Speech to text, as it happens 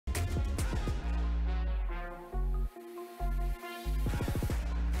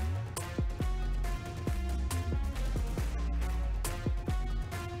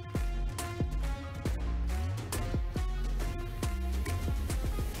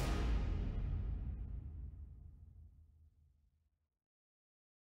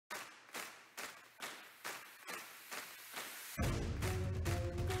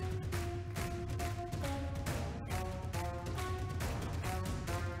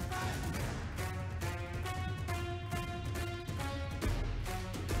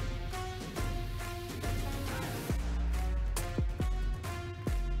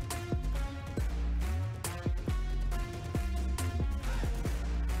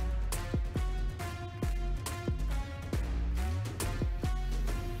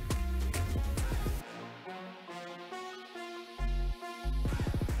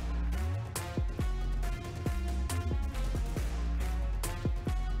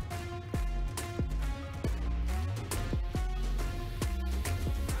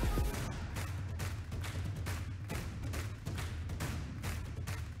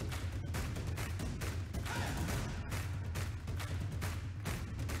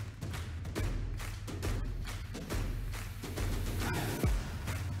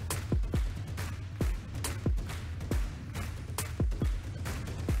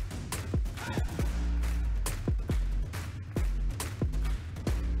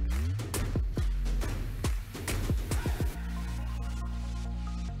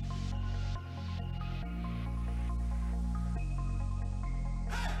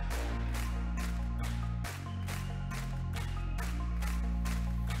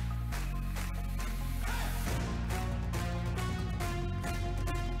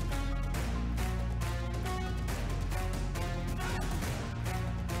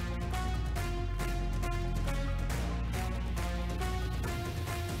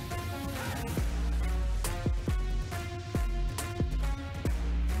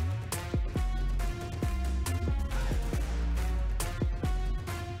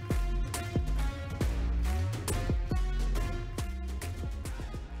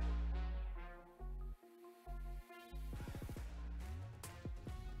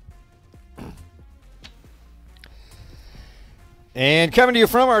And coming to you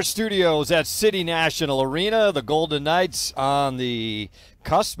from our studios at City National Arena, the Golden Knights on the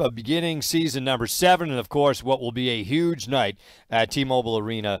cusp of beginning season number 7, and of course what will be a huge night at T-Mobile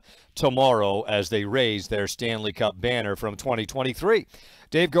Arena tomorrow as they raise their Stanley Cup banner from 2023.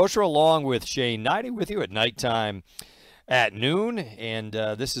 Dave Goucher along with Shane Hnidy with you at nighttime at noon, and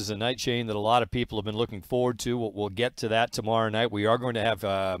this is a night, Shane, that a lot of people have been looking forward to. We'll get to that tomorrow night. We are going to have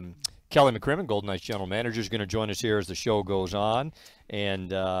Kelly McCrimmon, Golden Knights general manager, is going to join us here as the show goes on.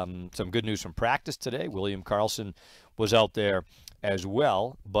 And some good news from practice today. William Karlsson was out there as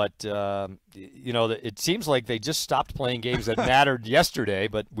well. But, you know, it seems like they just stopped playing games that mattered yesterday.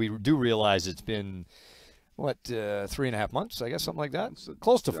 But we do realize it's been, what, 3.5 months, I guess, something like that?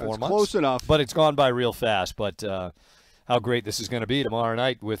 Close to 4 months. Close enough. But it's gone by real fast. But how great this is going to be tomorrow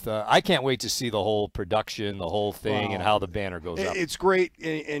night. With I can't wait to see the whole production, the whole thing, and how the banner goes up. It's great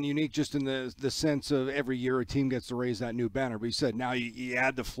and unique just in the sense of every year a team gets to raise that new banner. But you said now you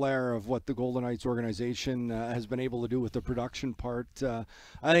add the flair of what the Golden Knights organization has been able to do with the production part.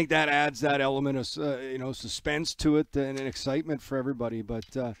 I think that adds that element of suspense to it and an excitement for everybody. But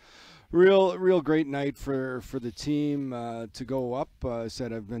real great night for the team to go up. I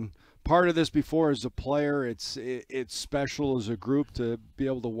said I've been part of this before as a player. It's special as a group to be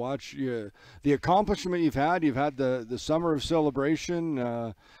able to watch the accomplishment you've had. You've had the summer of celebration.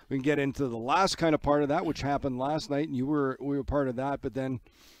 We can get into the last kind of part of that, which happened last night, and we were part of that. But then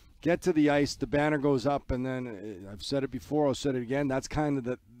get to the ice, the banner goes up, and then I've said it before, I'll say it again. That's kind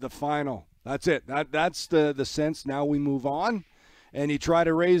of the final. That's it. That's the sense. Now we move on, and you try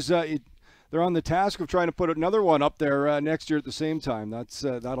to raise. They're on the task of trying to put another one up there next year at the same time.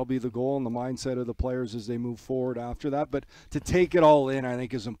 That'll be the goal and the mindset of the players as they move forward after that. But to take it all in, I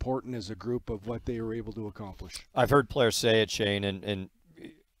think, is important as a group of what they were able to accomplish. I've heard players say it, Shane, and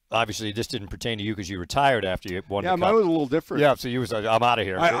obviously this didn't pertain to you because you retired after you won the Cup. Yeah, mine was a little different. Yeah, so you was, I'm out of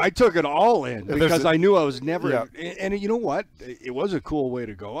here. I took it all in because I knew I was never. Yeah. And you know what? It was a cool way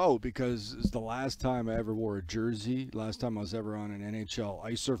to go out because it's the last time I ever wore a jersey. Last time I was ever on an NHL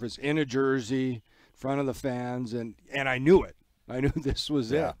ice surface in a jersey, in front of the fans, and I knew it. I knew this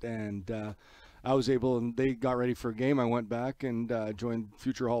was it, and I was able. And they got ready for a game. I went back and joined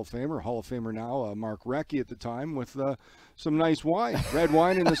future Hall of Famer now, Mark Recchi at the time, with some nice wine, red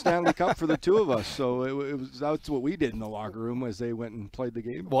wine in the Stanley Cup for the two of us. So that's what we did in the locker room as they went and played the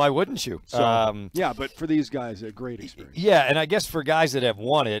game. Why wouldn't you? So, yeah, but for these guys, a great experience. Yeah, and I guess for guys that have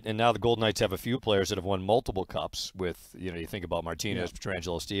won it, and now the Golden Knights have a few players that have won multiple cups with, you think about Martinez,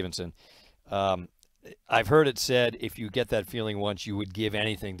 Pietrangelo, Stevenson. I've heard it said if you get that feeling once, you would give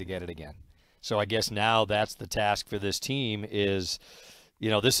anything to get it again. So I guess now that's the task for this team is,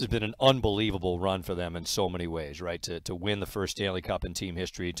 this has been an unbelievable run for them in so many ways, right? To win the first Stanley Cup in team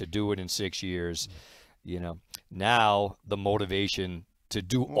history, to do it in 6 years, now the motivation to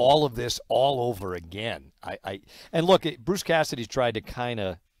do all of this all over again. And look, Bruce Cassidy's tried to kind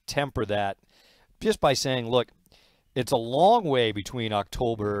of temper that just by saying, look, it's a long way between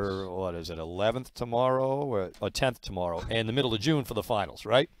October, 11th tomorrow or 10th tomorrow and the middle of June for the finals,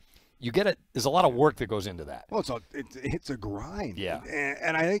 right? You get it. There's a lot of work that goes into that. Well, it's a grind. Yeah.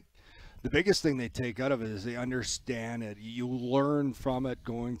 And I think the biggest thing they take out of it is they understand it. You learn from it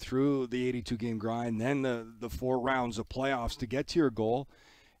going through the 82-game grind, then the 4 rounds of playoffs to get to your goal.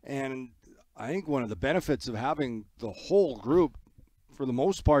 And I think one of the benefits of having the whole group, for the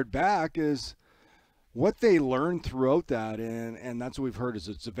most part, back is what they learn throughout that, and that's what we've heard, is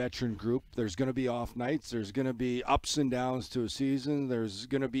it's a veteran group. There's going to be off nights. There's going to be ups and downs to a season. There's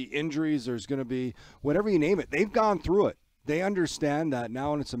going to be injuries. There's going to be whatever you name it. They've gone through it. They understand that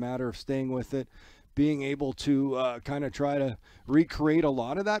now, and it's a matter of staying with it, being able to kind of try to recreate a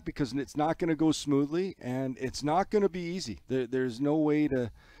lot of that, because it's not going to go smoothly, and it's not going to be easy. There's no way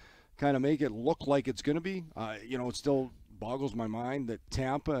to kind of make it look like it's going to be. It still boggles my mind that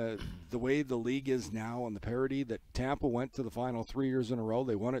Tampa, the way the league is now and the parity, that Tampa went to the final 3 years in a row.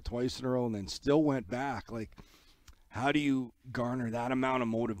 They won it twice in a row and then still went back. Like, how do you garner that amount of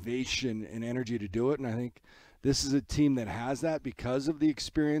motivation and energy to do it? And I think this is a team that has that because of the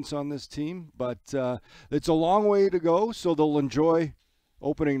experience on this team. But it's a long way to go, so they'll enjoy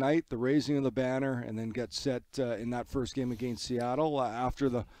opening night, the raising of the banner, and then get set in that first game against Seattle after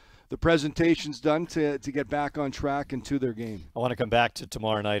the presentation's done to get back on track and to their game. I want to come back to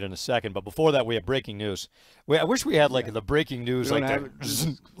tomorrow night in a second, but before that, we have breaking news. I wish we had the breaking news,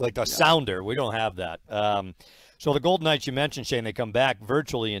 like the sounder. We don't have that. So the Golden Knights, you mentioned, Shane, they come back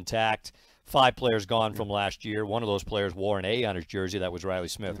virtually intact 5 players gone from last year. One of those players wore an A on his jersey. That was Riley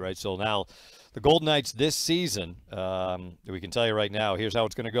Smith, right? So now the Golden Knights this season, we can tell you right now, here's how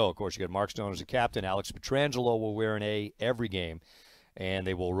it's going to go. Of course, you got Mark Stone as a captain. Alex Pietrangelo will wear an A every game, and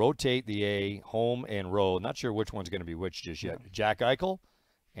they will rotate the A home and road. Not sure which one's going to be which just yet. Jack Eichel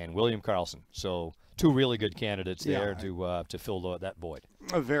and William Karlsson. So 2 really good candidates there to fill that void.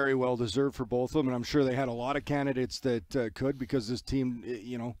 Very well deserved for both of them, and I'm sure they had a lot of candidates that could, because this team,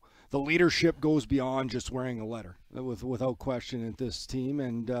 the leadership goes beyond just wearing a letter, without question, at this team.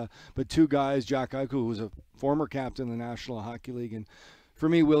 And but 2 guys, Jack Eichel, who was a former captain in the National Hockey League, and for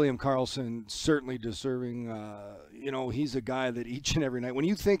me, William Karlsson, certainly deserving. He's a guy that each and every night, when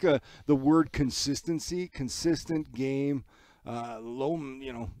you think of the word consistency, consistent game,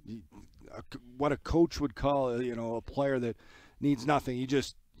 what a coach would call a player that needs nothing.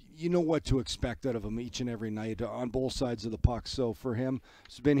 You know what to expect out of him each and every night on both sides of the puck. So for him,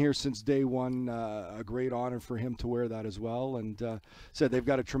 he's been here since day one. A great honor for him to wear that as well. And said they've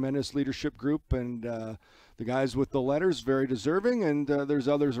got a tremendous leadership group, and the guys with the letters, very deserving, and there's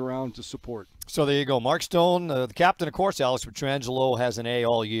others around to support. So there you go. Mark Stone, the captain, of course. Alex Pietrangelo has an A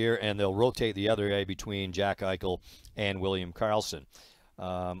all year, and they'll rotate the other A between Jack Eichel and William Karlsson.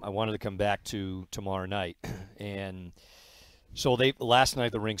 I wanted to come back to tomorrow night, and so last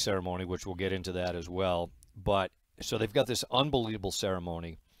night the ring ceremony, which we'll get into that as well. But so they've got this unbelievable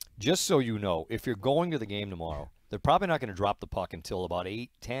ceremony. Just so you know, if you're going to the game tomorrow, they're probably not going to drop the puck until about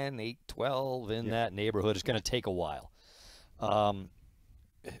 8:10, 8:12 in that neighborhood. It's going to take a while.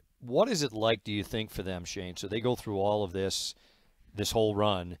 What is it like, do you think, for them, Shane? So they go through all of this whole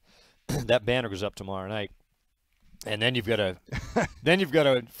run. That banner goes up tomorrow night. And then you've got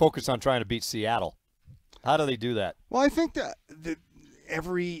to focus on trying to beat Seattle. How do they do that? Well, I think that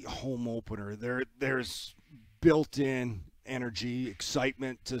every home opener, there's built-in energy,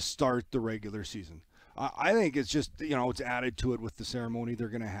 excitement to start the regular season. I think it's just, it's added to it with the ceremony they're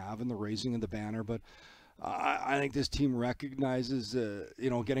going to have and the raising of the banner. But I think this team recognizes,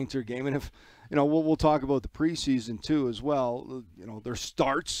 getting to a game. And if, we'll talk about the preseason too as well. Their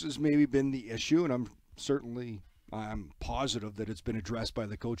starts has maybe been the issue, and I'm positive that it's been addressed by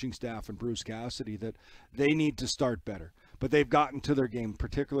the coaching staff and Bruce Cassidy that they need to start better. But they've gotten to their game,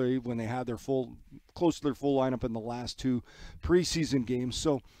 particularly when they had close to their full lineup in the last 2 preseason games.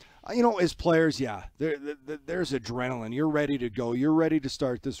 So, as players, there's adrenaline. You're ready to go. You're ready to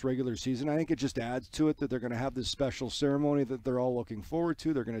start this regular season. I think it just adds to it that they're going to have this special ceremony that they're all looking forward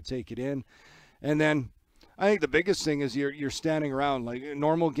to. They're going to take it in. And then I think the biggest thing is you're standing around. Like a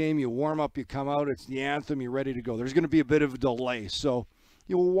normal game, you warm up, you come out, it's the anthem, you're ready to go. There's going to be a bit of a delay. So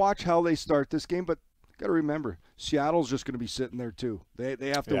you'll watch how they start this game, but got to remember, Seattle's just going to be sitting there too. They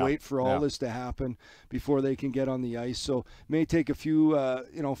have to wait for all this to happen before they can get on the ice. So it may take a few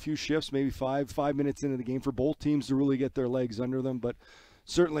shifts, maybe five minutes into the game for both teams to really get their legs under them. But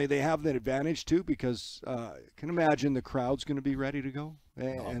certainly they have that advantage too, because I can imagine the crowd's going to be ready to go.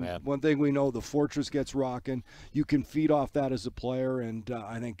 And one thing we know, the Fortress gets rocking. You can feed off that as a player, and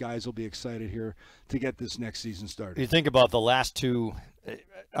I think guys will be excited here to get this next season started. You think about the last 2,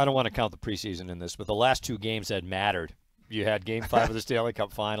 I don't want to count the preseason in this, but the last 2 games that mattered. You had Game 5 of the Stanley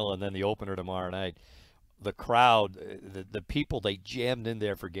Cup Final and then the opener tomorrow night. The crowd, the people, they jammed in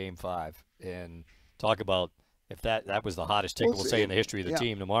there for Game 5. And talk about, if that was the hottest ticket, we'll say, in the history of the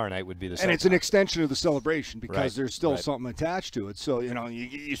team, tomorrow night would be the same. And it's an extension of the celebration, because there's still something attached to it. So,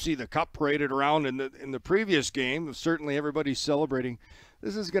 you see the cup paraded around in the previous game. Certainly everybody's celebrating.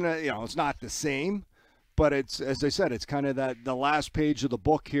 This is going to, it's not the same, but it's, as I said, it's kind of the last page of the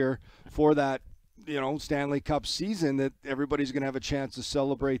book here for that, Stanley Cup season, that everybody's going to have a chance to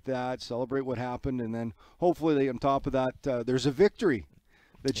celebrate what happened. And then hopefully on top of that, there's a victory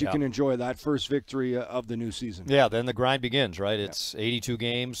that you can enjoy, that first victory of the new season. Yeah, then the grind begins, right? It's 82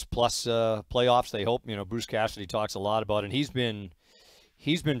 games plus playoffs. They hope, Bruce Cassidy talks a lot about it. And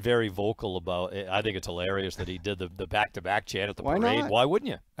he's been very vocal about it. I think it's hilarious that he did the back-to-back chant at the parade. Not? Why wouldn't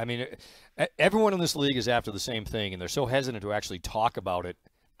you? I mean, everyone in this league is after the same thing, and they're so hesitant to actually talk about it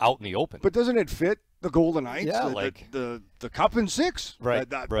out in the open. But doesn't it fit the Golden Knights? Yeah, the Cup in 6. Right,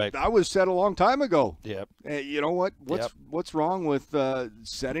 that was said a long time ago. Yep. You know what? What's wrong with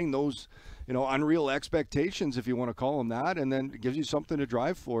setting those, unreal expectations, if you want to call them that, and then it gives you something to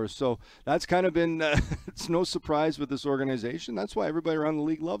drive for. So that's kind of been it's no surprise with this organization. That's why everybody around the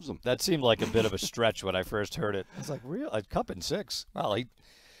league loves them. That seemed like a bit of a stretch when I first heard it. It's like, real, a Cup in 6. Well,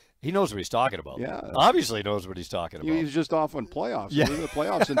 He knows what he's talking about. Yeah. Obviously knows what he's talking about. He was just off on playoffs. Yeah. The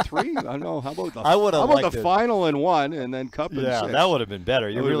playoffs in 3. I don't know. How about the, liked final in 1 and then cup in 6? Yeah, that would have been better.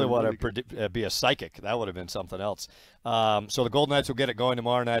 You really want really to be a psychic. That would have been something else. So the Golden Knights will get it going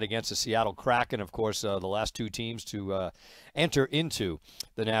tomorrow night against the Seattle Kraken. Of course, the last 2 teams to enter into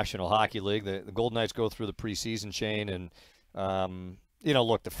the National Hockey League. The Golden Knights go through the preseason chain, and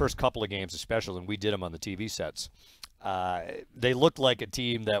look, the first couple of games, especially, and we did them on the TV sets. They looked like a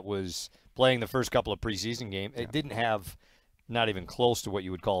team that was playing the first couple of preseason games. It didn't have not even close to what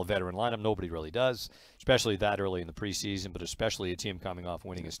you would call a veteran lineup. Nobody really does, especially that early in the preseason, but especially a team coming off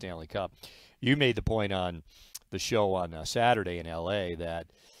winning a Stanley Cup. You made the point on the show on Saturday in L.A. that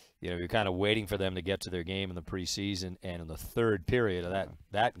you're kind of waiting for them to get to their game in the preseason, and in the third period of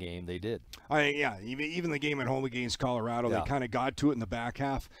that game, they did. Even the game at home against Colorado, they kind of got to it in the back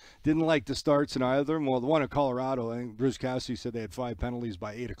half. Didn't like the starts in either of them. Well, the one at Colorado, I think Bruce Cassidy said they had 5 penalties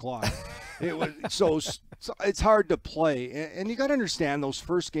by 8 o'clock. It was so it's hard to play, and you got to understand those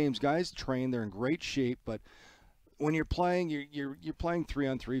first games, guys train, they're in great shape, but when you're playing, you're playing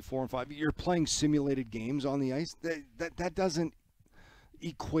 3-on-3, 4-on-5. You're playing simulated games on the ice. That doesn't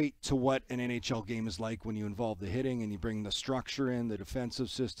equate to what an NHL game is like when you involve the hitting and you bring the structure in, the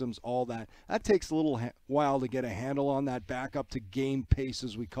defensive systems, all that. That takes a little while to get a handle on that, back up to game pace,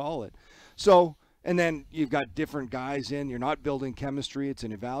 as we call it. So, and then you've got different guys in. You're not building chemistry. It's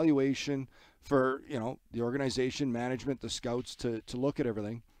an evaluation for, the organization, management, the scouts to look at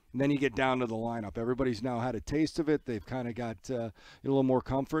everything. And then you get down to the lineup. Everybody's now had a taste of it. They've kind of got a little more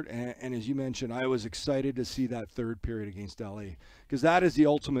comfort. And as you mentioned, I was excited to see that third period against LA, because that is the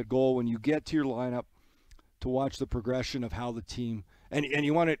ultimate goal when you get to your lineup, to watch the progression of how the team and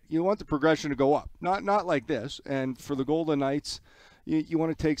you want the progression to go up, not like this. And for the Golden Knights, you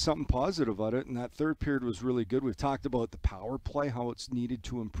want to take something positive out of it, and that third period was really good. We've talked about the power play, how it's needed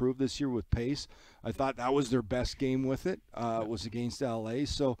to improve this year with pace. I thought that was their best game with it, was against LA.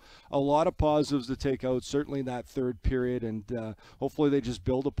 So a lot of positives to take out, certainly that third period, and hopefully they just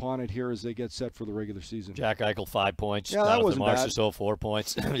build upon it here as they get set for the regular season. Jack Eichel, 5 points. Yeah, that wasn't bad. Marchessault, 4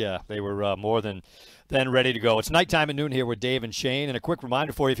 points. Yeah, they were more than ready to go. It's nighttime at noon here with Dave and Shane. And a quick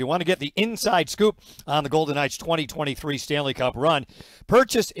reminder for you, if you want to get the inside scoop on the Golden Knights 2023 Stanley Cup run,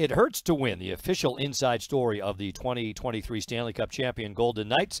 purchase It Hurts to Win, the official inside story of the 2023 Stanley Cup champion Golden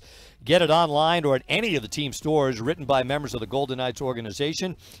Knights. Get it online or at any of the team stores, written by members of the Golden Knights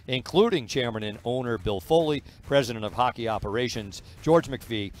organization, including chairman and owner Bill Foley, president of hockey operations George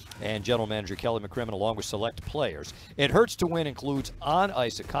McPhee, and general manager Kelly McCrimmon, along with select players. It Hurts to Win includes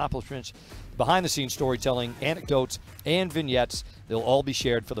on-ice accomplishments, behind-the-scenes storytelling, anecdotes, and vignettes. They'll all be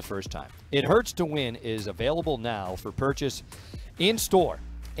shared for the first time. It Hurts to Win is available now for purchase in-store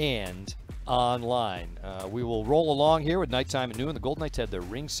and online. We will roll along here with nighttime at noon. The Golden Knights had their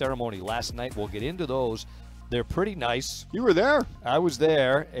ring ceremony last night. We'll get into those. They're pretty nice. You were there. I was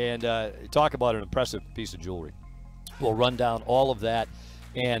there, and talk about an impressive piece of jewelry. We'll run down all of that.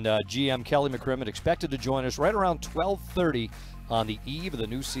 And GM Kelly McCrimmon expected to join us right around 12:30 on the eve of the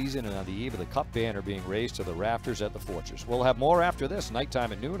new season and on the eve of the Cup banner being raised to the rafters at the Fortress. We'll have more after this,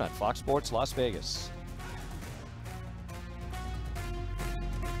 nighttime at noon on Fox Sports Las Vegas.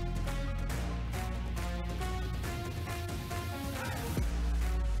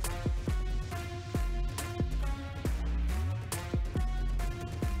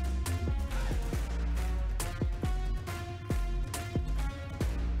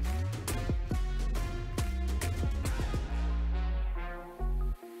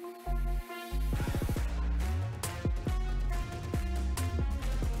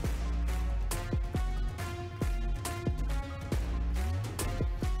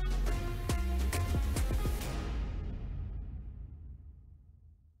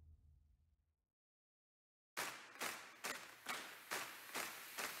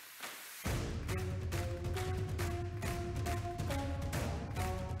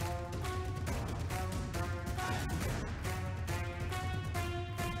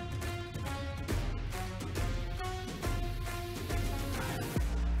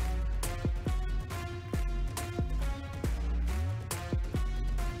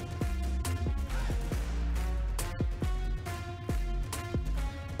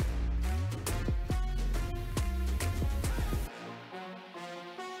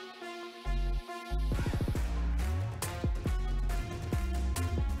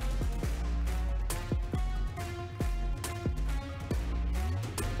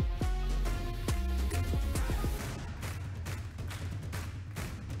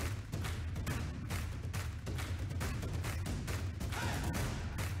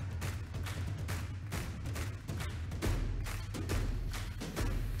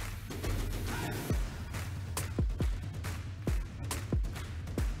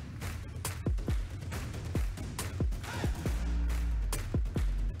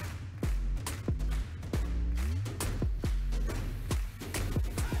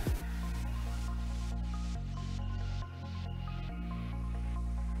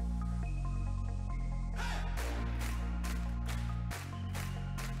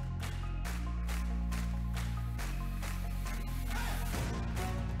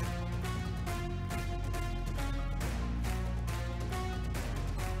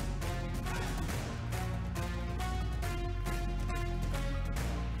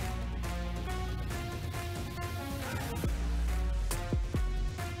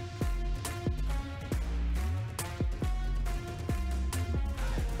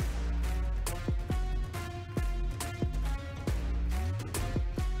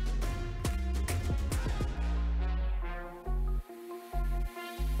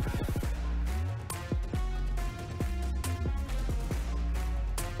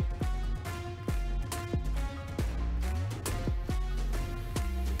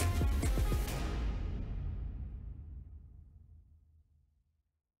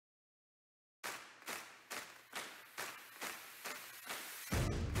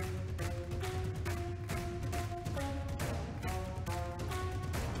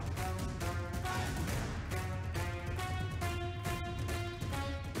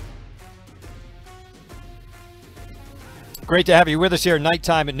 Great to have you with us here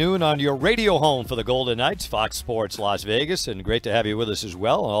nighttime at noon on your radio home for the Golden Knights, Fox Sports Las Vegas, and great to have you with us as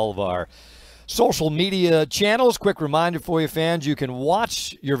well on all of our social media channels. Quick reminder for you fans, you can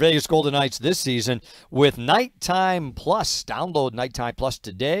watch your Vegas Golden Knights this season with Nighttime Plus. Download Nighttime Plus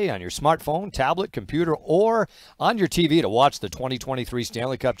today on your smartphone, tablet, computer, or on your TV to watch the 2023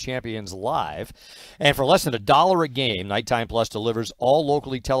 Stanley Cup champions live. And for less than $1 a game, Nighttime Plus delivers all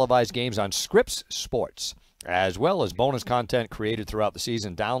locally televised games on Scripps Sports, as well as bonus content created throughout the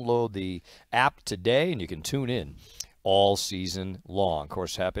season. Download the app today, and you can tune in all season long. Of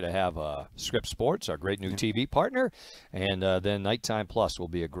course, happy to have Scripps Sports, our great new TV partner, and then Nighttime Plus will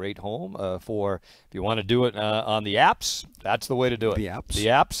be a great home for, if you want to do it on the apps, that's the way to do it. The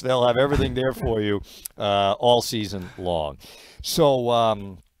apps, they'll have everything there for you all season long.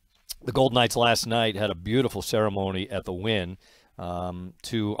 So the Golden Knights last night had a beautiful ceremony at the Wynn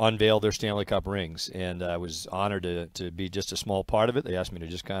to unveil their Stanley Cup rings, and I was honored to be just a small part of it. They asked me to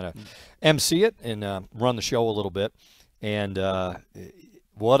just kind of MC it and run the show a little bit, and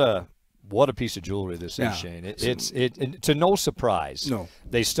what a piece of jewelry this is, Shane. It's to no surprise. No,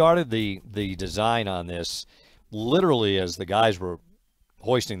 they started the design on this literally as the guys were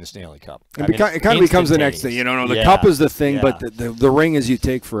hoisting the Stanley Cup. It kind of becomes the next thing. The cup is the thing, but the ring is you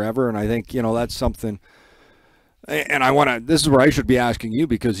take forever, and I think that's something. And this is where I should be asking you,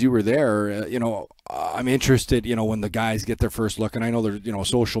 because you were there. I'm interested, when the guys get their first look, and I know there's,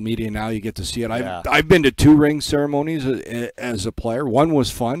 social media now, you get to see it. I've been to 2 ring ceremonies as a player. One was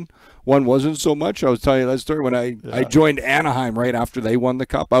fun. One wasn't so much. I was telling you that story when I joined Anaheim right after they won the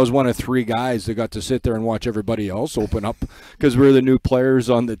Cup. I was one of 3 guys that got to sit there and watch everybody else open up because we were the new players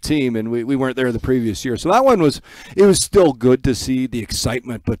on the team, and we weren't there the previous year. So that one was still good to see the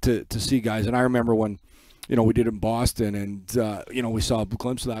excitement, but to see guys. And I remember when we did in Boston, and we saw a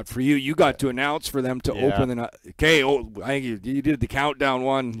glimpse of that for you. You got to announce for them to open. I think you did the countdown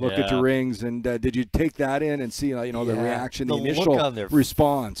one. Look at your rings, and did you take that in and see the reaction, the initial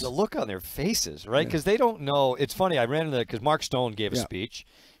response, the look on their faces, right? Because they don't know. It's funny. I ran into because Mark Stone gave a speech,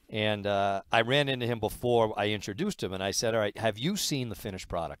 and I ran into him before I introduced him, and I said, "All right, have you seen the finished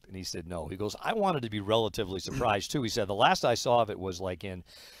product?" And he said, "No." He goes, "I wanted to be relatively surprised too." He said, "The last I saw of it was like in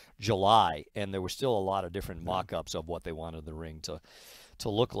July, and there were still a lot of different mock-ups of what they wanted the ring to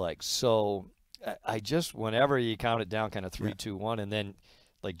look like." So I just, whenever you count it down, kind of 3, 2, 1, and then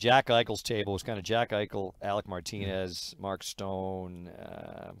like Jack Eichel's table was kind of Jack Eichel, Alec Martinez, Mark Stone.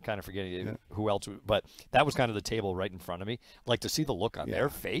 I'm kind of forgetting who else, but that was kind of the table right in front of me. Like to see the look on their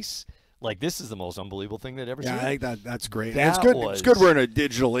face. Like, this is the most unbelievable thing that ever seen. I think that's great. It's good. It's good we're in a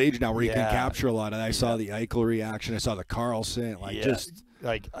digital age now where you can capture a lot of that. I saw the Eichel reaction. I saw the Carlson.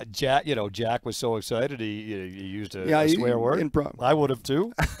 Jack was so excited he used a swear word. I would have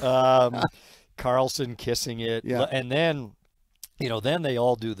too. Carlson kissing it, and then then they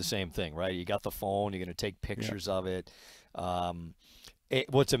all do the same thing, right? You got the phone. You're going to take pictures of it.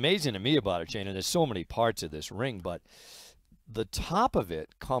 What's amazing to me about it, Shane, and there's so many parts of this ring, but the top of it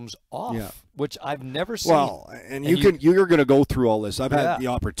comes off, which I've never seen. Well, and you're going to go through all this. I've had the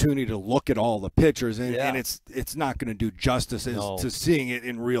opportunity to look at all the pictures, and it's not going to do justice to seeing it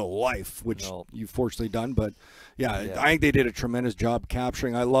in real life, which you've fortunately done. But I think they did a tremendous job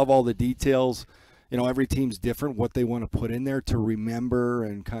capturing. I love all the details. Every team's different, what they want to put in there to remember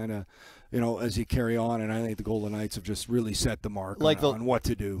and kind of, as you carry on. And I think the Golden Knights have just really set the mark on what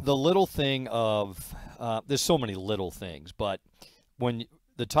to do. The little thing of there's so many little things, but when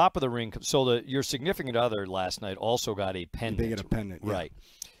the top of the ring, so your significant other last night also got a pendant. They get a pendant, right?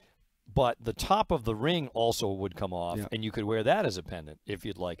 But the top of the ring also would come off, and you could wear that as a pendant if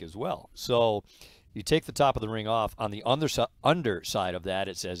you'd like as well. So you take the top of the ring off. On the underside of that,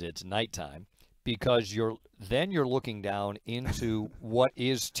 it says it's nighttime, because you're looking down into what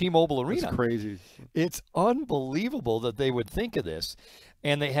is T-Mobile Arena. That's crazy. It's unbelievable that they would think of this.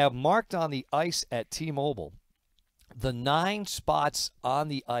 And they have marked on the ice at T-Mobile the 9 spots on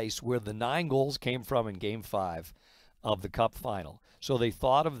the ice where the 9 goals came from in Game 5 of the Cup final. So they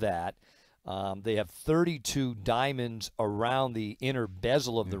thought of that. They have 32 diamonds around the inner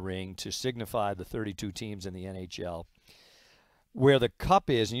bezel of the ring to signify the 32 teams in the NHL. Where the cup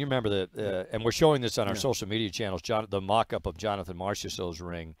is, and you remember and we're showing this on our social media channels, the mock-up of Jonathan Marchessault's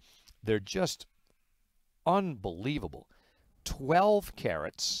ring. They're just unbelievable. 12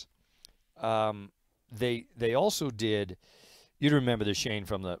 carats. They also did, you'd remember this, Shane,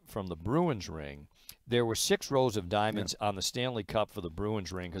 from the Bruins ring. There were 6 rows of diamonds on the Stanley Cup for the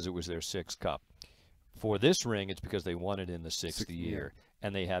Bruins ring because it was their 6th cup. For this ring, it's because they won it in the 6th year.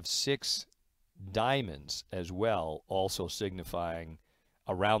 And they have 6 diamonds as well, also signifying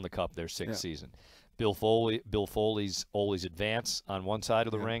around the cup their 6th season. Bill Foley's Always Advance on one side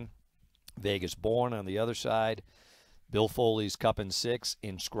of the ring, Vegas Born on the other side, Bill Foley's Cup and Six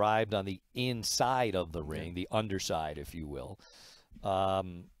inscribed on the inside of the ring, the underside, if you will.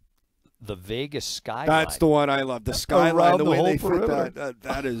 The Vegas skyline. That's the one I love. The skyline, the way they fit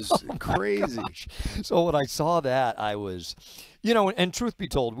that is crazy. So when I saw that, I was, and truth be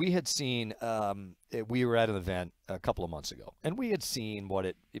told, we had seen, we were at an event a couple of months ago, and we had seen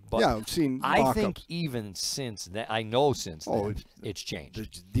but I've seen I think even since then, it's changed. The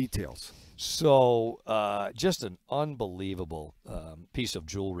details. So just an unbelievable piece of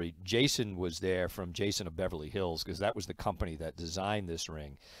jewelry. Jason was there from Jason of Beverly Hills, because that was the company that designed this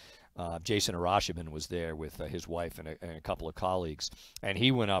ring. Jason Arashibin was there with his wife and a couple of colleagues, and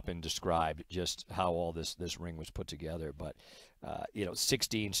he went up and described just how all this ring was put together. But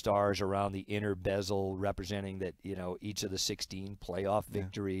 16 stars around the inner bezel, representing that each of the 16 playoff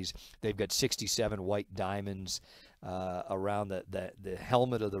victories. They've got 67 white diamonds around the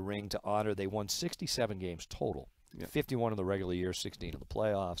helmet of the ring to honor. They won 67 games total, 51 in the regular year, 16 in the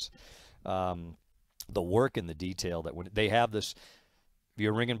playoffs. The work and the detail that when they have this.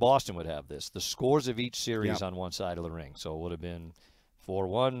 Your ring in Boston would have this. The scores of each series on one side of the ring. So it would have been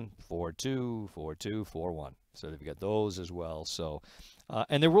 4-1, 4-2, 4-2, 4-1. So they've got those as well. So,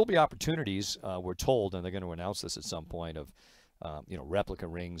 and there will be opportunities, we're told, and they're going to announce this at some point, of replica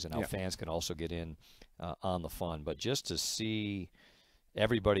rings and how fans can also get in on the fun. But just to see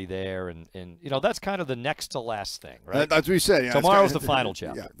everybody there, and that's kind of the next to last thing, right? That's what we said. Yeah, tomorrow's the final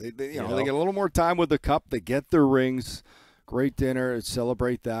chapter. Yeah, they get a little more time with the cup. They get their rings. Great dinner,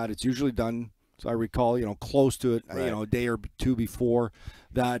 celebrate that. It's usually done, so I recall, close to it, a day or two before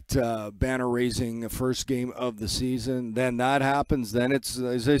that banner raising first game of the season. Then that happens. Then it's,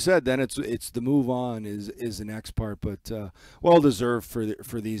 as I said, then it's the move on is the next part. But well deserved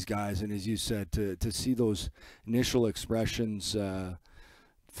for these guys. And as you said, to see those initial expressions,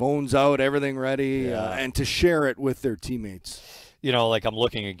 phones out, everything ready, and to share it with their teammates. Like I'm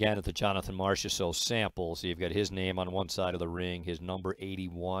looking again at the Jonathan Marchessault sample. So you've got his name on one side of the ring, his number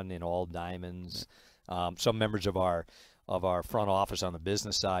 81 in all diamonds. Some members of our front office on the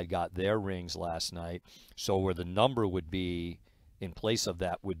business side got their rings last night. So where the number would be in place of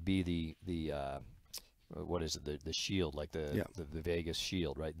that would be the what is it, the shield, like the Vegas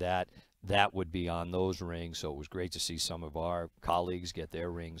shield, right? That would be on those rings. So it was great to see some of our colleagues get their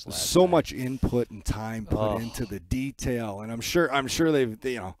rings last night. Much input and time put into the detail, and I'm sure they've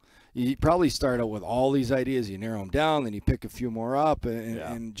you probably start out with all these ideas, you narrow them down, then you pick a few more up,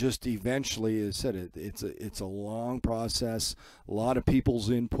 and just eventually, as I said, it's a long process, a lot of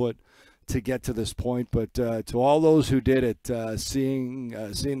people's input to get to this point. But to all those who did it, seeing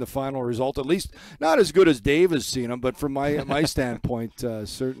the final result, at least not as good as Dave has seen them, but from my standpoint,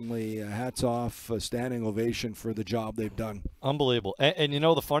 certainly hats off, a standing ovation for the job they've done. Unbelievable. And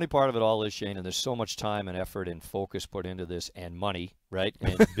the funny part of it all is, Shane, and there's so much time and effort and focus put into this, and money, right?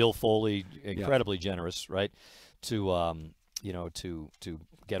 And Bill Foley, incredibly generous, right, to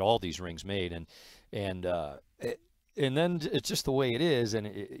get all these rings made, and then it's just the way it is, and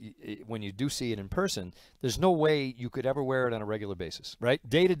when you do see it in person, there's no way you could ever wear it on a regular basis, right?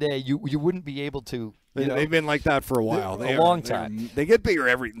 Day to day, you wouldn't be able to. They've been like that for a while. A long time. They get bigger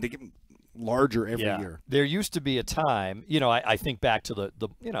they get larger every year. There used to be a time, I think back to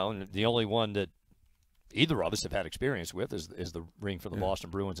the only one that either of us have had experience with is the ring for the Boston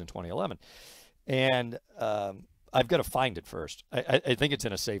Bruins in 2011, and I've got to find it first. I think it's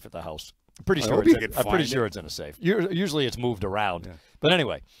in a safe at the house. I'm pretty sure it's in a safe. Usually it's moved around. Yeah. But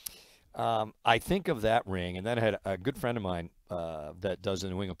anyway, I think of that ring, and then I had a good friend of mine that does the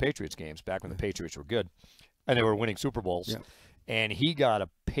New England Patriots games back when the Patriots were good, and they were winning Super Bowls. Yeah. And he got a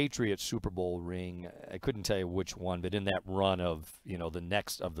Patriots Super Bowl ring. I couldn't tell you which one, but in that run of, the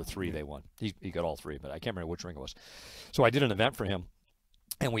next of the three they won. He got all three, but I can't remember which ring it was. So I did an event for him,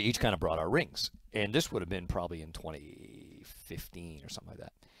 and we each kind of brought our rings. And this would have been probably in 2015 or something like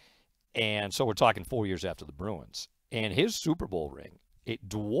that. And so we're talking 4 years after the Bruins. And his Super Bowl ring, it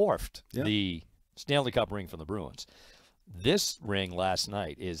dwarfed the Stanley Cup ring from the Bruins. This ring last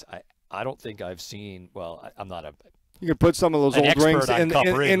night is, I don't think I've seen, I'm not a... You could put some of those old rings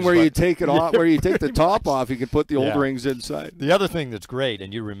in where you take it off, where you take the top off, you can put the old rings inside. The other thing that's great,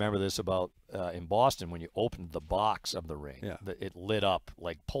 and you remember this about in Boston, when you opened the box of the ring, it lit up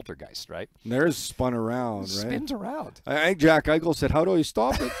like poltergeist, right? And theirs spun around, right? Spins around. I think Jack Eichel said, "How do I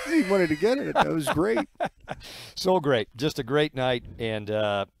stop it?" He wanted to get it. That was great. So great. Just a great night, and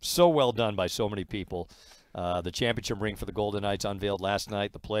so well done by so many people. The championship ring for the Golden Knights unveiled last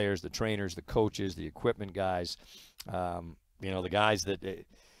night. The players, the trainers, the coaches, the equipment guys. The guys that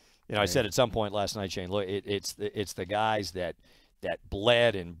You know, I said at some point last night, Shane, look, it's the guys that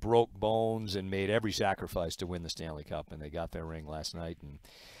bled and broke bones and made every sacrifice to win the Stanley Cup, and they got their ring last night, and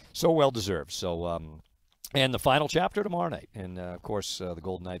so well deserved. So, and the final chapter tomorrow night, and of course the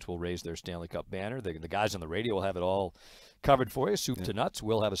Golden Knights will raise their Stanley Cup banner. The guys on the radio will have it all covered for you, soup to nuts.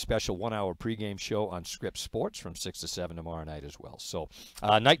 We'll have a special 1-hour pregame show on Scripps Sports from 6 to 7 tomorrow night as well. So,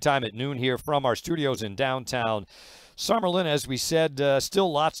 nighttime at noon here from our studios in downtown Summerlin. As we said,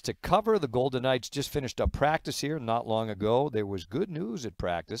 still lots to cover. The Golden Knights just finished up practice here not long ago. There was good news at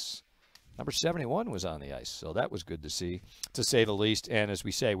practice. Number 71 was on the ice, so that was good to see, to say the least. And as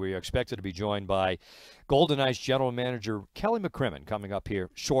we say, we are expected to be joined by Golden Knights General Manager Kelly McCrimmon coming up here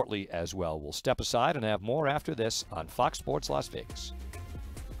shortly as well. We'll step aside and have more after this on Fox Sports Las Vegas.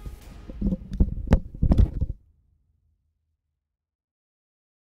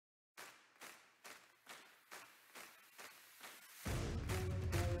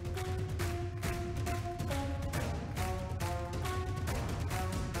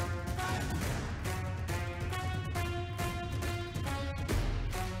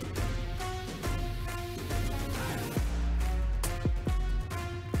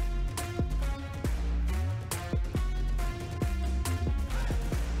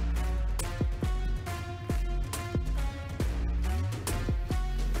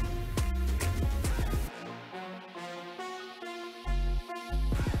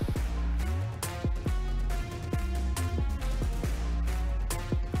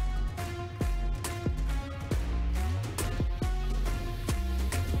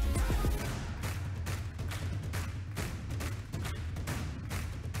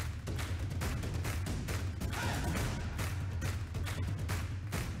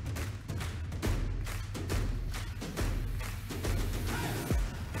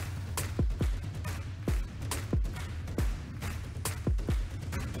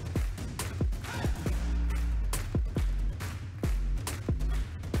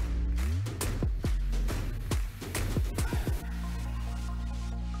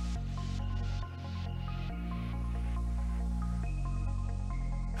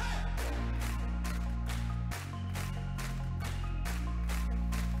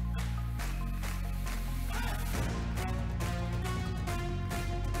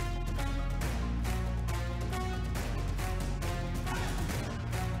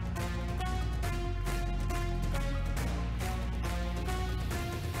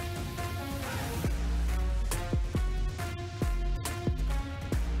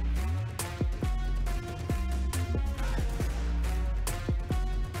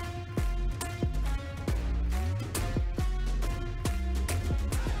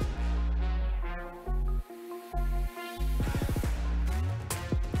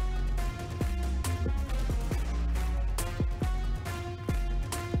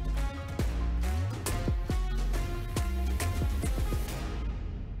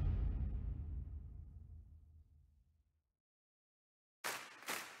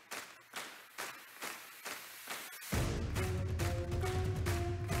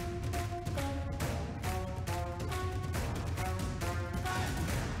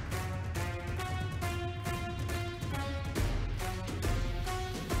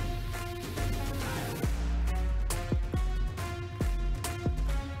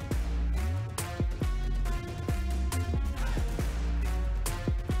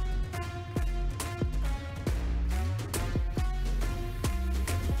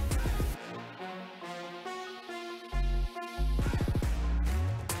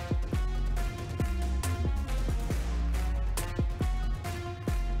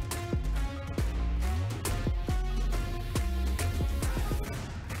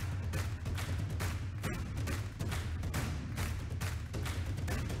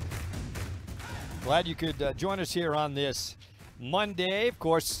 Glad you could join us here on this Monday. Of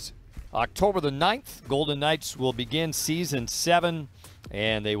course, October the 9th, Golden Knights will begin Season 7,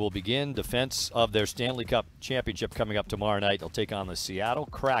 and they will begin defense of their Stanley Cup championship coming up tomorrow night. They'll take on the Seattle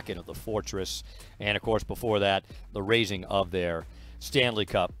Kraken at the Fortress, and, of course, before that, the raising of their Stanley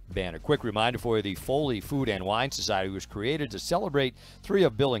Cup banner. Quick reminder for you, the Foley Food and Wine Society was created to celebrate three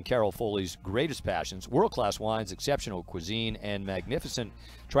of Bill and Carol Foley's greatest passions: world-class wines, exceptional cuisine, and magnificent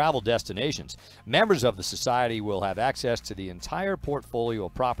travel destinations. Members of the society will have access to the entire portfolio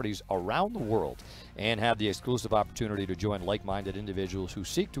of properties around the world and have the exclusive opportunity to join like-minded individuals who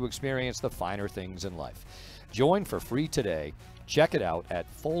seek to experience the finer things in life. Join for free today. Check it out at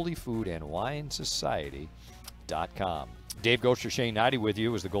FoleyFoodAndWineSociety.com. Dave Goucher, Shane Hnidy with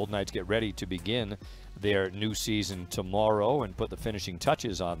you as the Golden Knights get ready to begin their new season tomorrow and put the finishing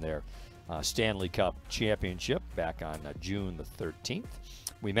touches on their Stanley Cup championship back on June the 13th.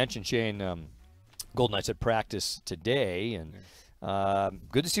 we mentioned Shane, Golden Knights at practice today, and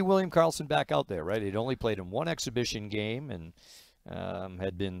good to see William Karlsson back out there, right? He'd only played in one exhibition game and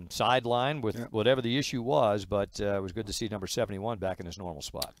had been sidelined with whatever the issue was, but it was good to see number 71 back in his normal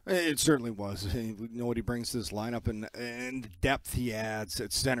spot. It certainly was. You know what he brings to this lineup, and the depth he adds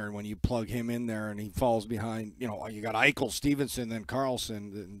at center when you plug him in there and he falls behind. You know, you got Eichel, Stevenson, then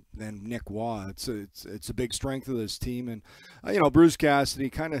Karlsson, then Nick Waugh. It's a big strength of this team, and you know, Bruce Cassidy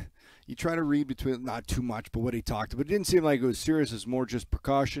kind of. You try to read between, not too much, but what he talked about. It didn't seem like it was serious. It's more just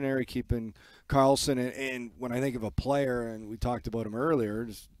precautionary, keeping Karlsson. And when I think of a player, and we talked about him earlier,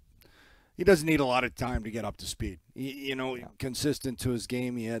 he doesn't need a lot of time to get up to speed. Consistent to his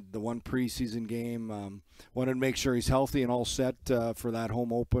game. He had the one preseason game. Wanted to make sure he's healthy and all set for that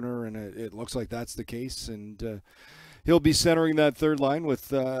home opener, and it looks like that's the case. And he'll be centering that third line with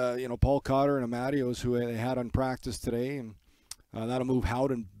Paul Cotter and Amadios, who they had on practice today, and that'll move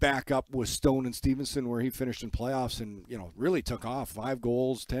Howden back up with Stone and Stevenson, where he finished in playoffs and, really took off. 5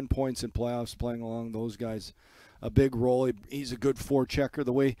 goals, 10 points in playoffs, playing along those guys. A big role. He's a good forechecker.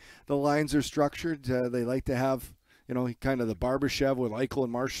 The way the lines are structured, they like to have, kind of the Barbashev with Eichel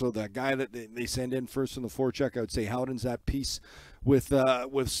and Marshall, that guy that they send in first in the forecheck. I would say Howden's that piece with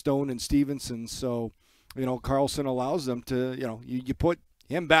Stone and Stevenson. So, Karlsson allows them to, you put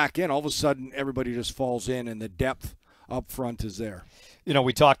him back in, all of a sudden everybody just falls in, and the depth up front is there.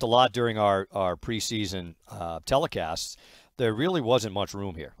 We talked a lot during our preseason telecasts. There really wasn't much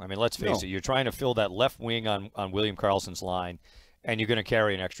room here. I mean, let's face it. You're trying to fill that left wing on William Karlsson's line, and you're going to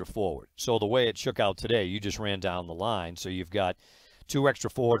carry an extra forward. So the way it shook out today, you just ran down the line. So you've got 2 extra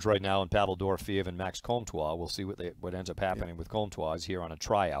forwards right now in Pavel Dorofeev and Max Comtois. We'll see what ends up happening with Comtois. He's here on a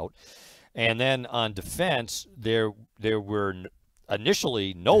tryout. And then on defense, there were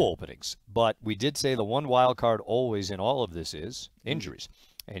initially no openings, but we did say the one wild card always in all of this is injuries.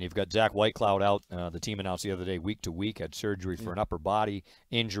 And you've got Zach Whitecloud out. The team announced the other day, week to week, had surgery for an upper body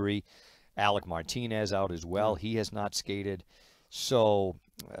injury. Alec Martinez out as well. He has not skated. So,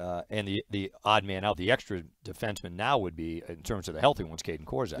 and the odd man out, the extra defenseman now would be, in terms of the healthy ones, Caden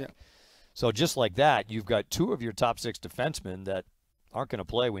Korzak. Yeah. So just like that, you've got 2 of your top 6 defensemen that aren't going to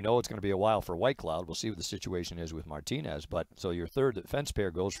play. We know it's going to be a while for Whitecloud. We'll see what the situation is with Martinez. But so your third defense pair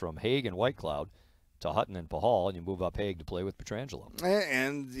goes from Haig and Whitecloud to Hutton and Pahal, and you move up Haig to play with Pietrangelo.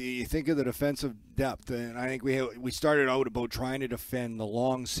 And you think of the defensive depth, and I think we started out about trying to defend the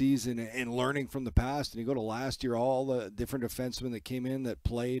long season and learning from the past. And you go to last year, all the different defensemen that came in that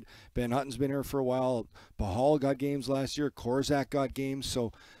played. Ben Hutton's been here for a while. Pahal got games last year. Korzak got games.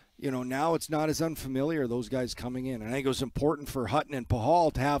 So, now it's not as unfamiliar, those guys coming in. And I think it was important for Hutton and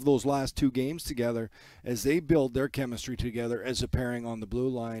Pahal to have those last 2 games together as they build their chemistry together as a pairing on the blue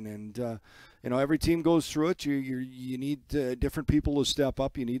line. And, every team goes through it. You need different people to step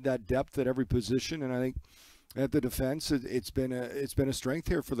up. You need that depth at every position. And I think at the defense, it's been a strength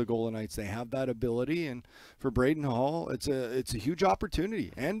here for the Golden Knights. They have that ability. And for Braden Hall, it's a huge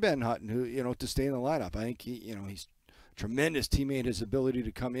opportunity. And Ben Hutton, who, to stay in the lineup. I think he's tremendous teammate, his ability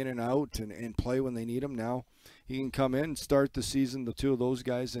to come in and out and play when they need him. Now he can come in, start the season, the 2 of those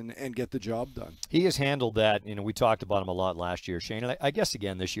guys, and get the job done. He has handled that. We talked about him a lot last year, Shane, and I guess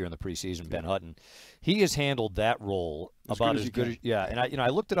again this year in the preseason, Ben Hutton. He has handled that role about as good as yeah. And I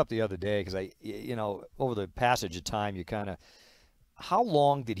looked it up the other day because over the passage of time, you kind of, how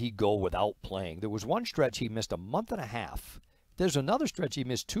long did he go without playing? There was one stretch he missed a month and a half. There's another stretch he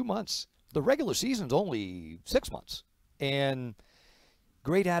missed 2 months. The regular season's only 6 months. And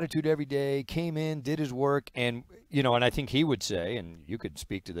great attitude every day, came in, did his work, and, and I think he would say, and you could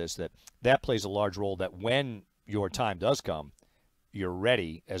speak to this, that plays a large role, that when your time does come, you're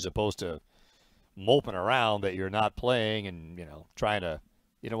ready, as opposed to moping around that you're not playing and, trying to,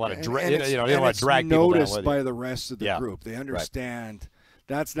 you don't want to drag people down. It's noticed by the rest of the group. They understand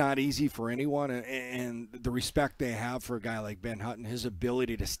that's not easy for anyone, and the respect they have for a guy like Ben Hutton, his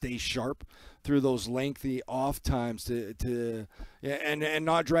ability to stay sharp through those lengthy off times and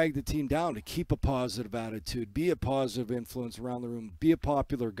not drag the team down, to keep a positive attitude, be a positive influence around the room, be a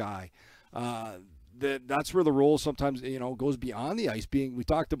popular guy. That's where the role sometimes goes beyond the ice. We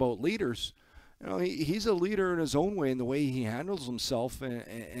talked about leaders. He's a leader in his own way in the way he handles himself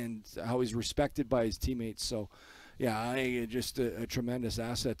and how he's respected by his teammates. So. Yeah, I think it's just a tremendous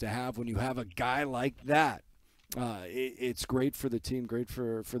asset to have when you have a guy like that. It's great for the team, great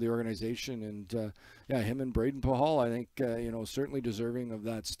for the organization, and him and Braden Pahal, I think certainly deserving of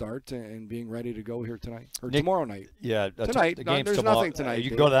that start and being ready to go here tonight or tomorrow night. Yeah, tonight. The game's there's tomorrow. Nothing tonight. You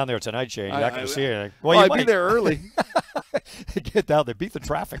can go down there tonight, Shane. You're not going to see anything. Well, I'd be there early. Get down there, beat the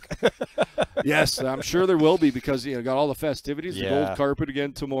traffic. Yes, I'm sure there will be because got all the festivities, the Yeah. gold carpet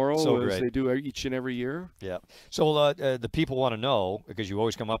again tomorrow, So as great. they do each and every year. Yeah. So the people want to know, because you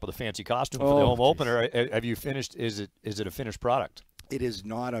always come up with a fancy costume for the home geez. opener. Have you finished? Is it a finished product? It is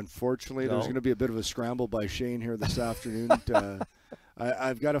not, unfortunately. No. There's going to be a bit of a scramble by Shane here this afternoon.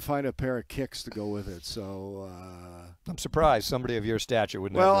 I've got to find a pair of kicks to go with it. So I'm surprised somebody of your stature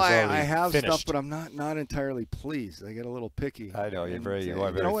wouldn't well, have this I already have finished. stuff, but I'm not entirely pleased. I get a little picky. I know, you are And, very you know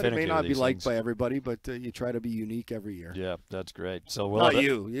what? It may finicky not with be these liked things. by everybody, but you try to be unique every year. Yeah, that's great. So Not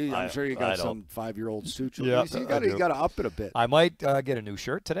you. I'm sure you I got don't. some 5-year-old suit. Yeah, You I do. got to up it a bit. I might get a new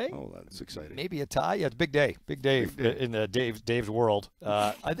shirt today. Oh, that's exciting. Maybe a tie. Yeah, it's a big day. Big day in Dave's world.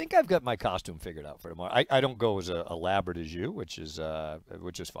 I think I've got my costume figured out for tomorrow. I don't go as elaborate as you, which is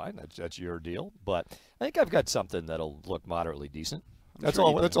fine. That's your deal. But I think I've got something that'll look moderately decent. That's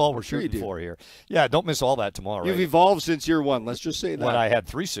all we're shooting for here. Yeah, don't miss all that tomorrow. You've right? evolved since year one. Let's just say that. When I had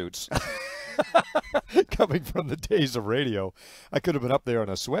 3 suits. Coming from the days of radio, I could have been up there in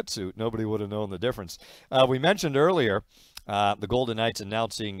a sweatsuit. Nobody would have known the difference. We mentioned earlier the Golden Knights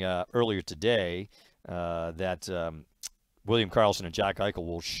announcing earlier today that William Karlsson and Jack Eichel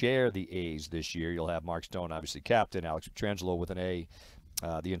will share the A's this year. You'll have Mark Stone, obviously captain, Alex Pietrangelo with an A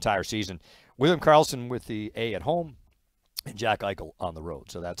the entire season. William Karlsson with the A at home, and Jack Eichel on the road.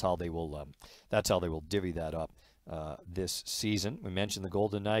 So that's how they will divvy that up this season. We mentioned the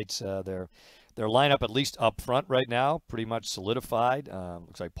Golden Knights. Their lineup, at least up front right now, pretty much solidified.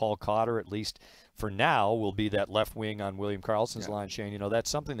 Looks like Paul Cotter, at least for now, will be that left wing on William Karlsson's line. Shane,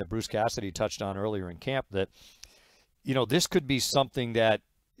 that's something that Bruce Cassidy touched on earlier in camp, that this could be something that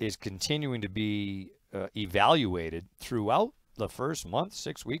is continuing to be evaluated throughout the first month,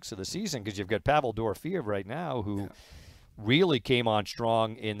 6 weeks of the season, because you've got Pavel Dorofeev right now, who really came on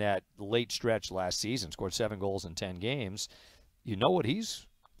strong in that late stretch last season, scored 7 goals in 10 games. You know what he's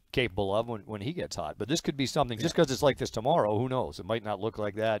capable of when he gets hot. But this could be something, just because it's like this tomorrow, who knows? It might not look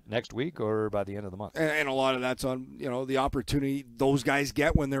like that next week or by the end of the month. And a lot of that's on, the opportunity those guys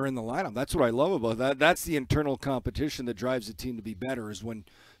get when they're in the lineup. That's what I love about that. That's the internal competition that drives the team to be better, is when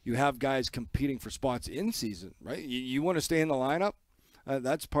you have guys competing for spots in season, right? You want to stay in the lineup.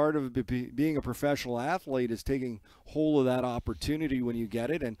 That's part of being a professional athlete, is taking hold of that opportunity when you get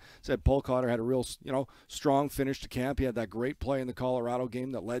it. And said Paul Cotter had a real, strong finish to camp. He had that great play in the Colorado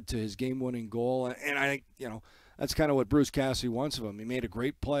game that led to his game-winning goal. And I think, that's kind of what Bruce Cassidy wants of him. He made a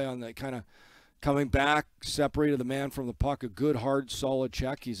great play on that, kind of coming back, separated the man from the puck. A good, hard, solid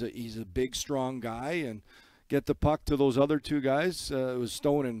check. He's a big, strong guy, and get the puck to those other 2 guys. It was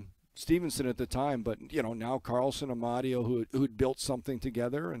Stone and Stevenson at the time, but now Karlsson, Amadio, who'd built something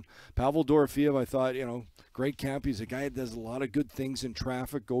together, and Pavel Dorofeev, I thought, great camp. He's a guy that does a lot of good things in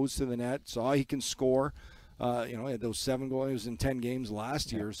traffic, goes to the net, saw he can score. He had those 7 goals in 10 games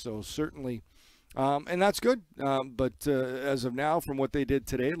last year, so certainly, and that's good. But as of now, from what they did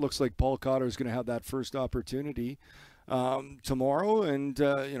today, it looks like Paul Cotter is going to have that first opportunity tomorrow, and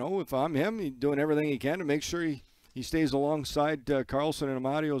if I'm him, he's doing everything he can to make sure he stays alongside Karlsson and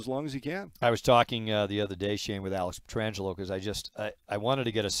Amadio as long as he can. I was talking the other day, Shane, with Alex Pietrangelo, because I wanted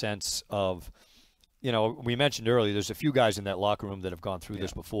to get a sense of, we mentioned earlier, there's a few guys in that locker room that have gone through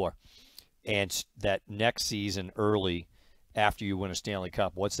this before. And that next season early, after you win a Stanley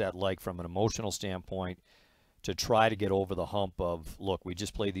Cup, what's that like from an emotional standpoint, to try to get over the hump of, look, we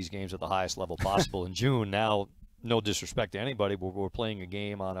just played these games at the highest level possible in June. Now, no disrespect to anybody, but we're playing a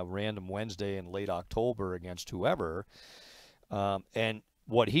game on a random Wednesday in late October against whoever. And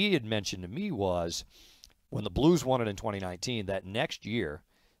what he had mentioned to me was, when the Blues won it in 2019, that next year,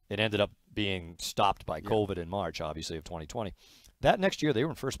 it ended up being stopped by COVID in March, obviously, of 2020. That next year, they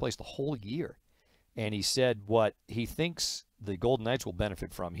were in first place the whole year. And he said what he thinks the Golden Knights will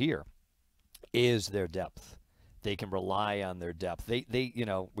benefit from here is their depth. They can rely on their depth. They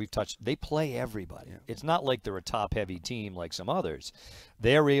they play everybody. Yeah. It's not like they're a top-heavy team like some others.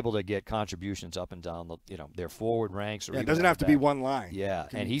 They're able to get contributions up and down their forward ranks. Or it doesn't have to be one line. Yeah,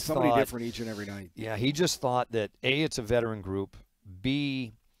 and he somebody thought, different each and every night. Yeah, he just thought that A, it's a veteran group.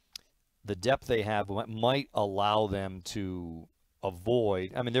 B, the depth they have might allow them to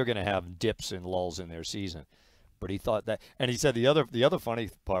avoid. I mean, they're going to have dips and lulls in their season, but he thought that. And he said the other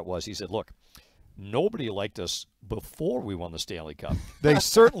funny part was, he said, look, nobody liked us before we won the Stanley Cup. They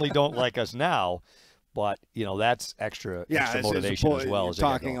certainly don't like us now, but that's extra motivation as well. As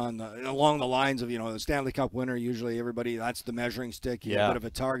talking along the lines of the Stanley Cup winner. Usually, everybody, that's the measuring stick. You get a bit of a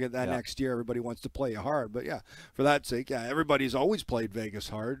target that next year. Everybody wants to play you hard, but for that sake, everybody's always played Vegas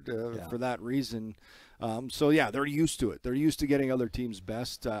hard for that reason. So they're used to it. They're used to getting other teams'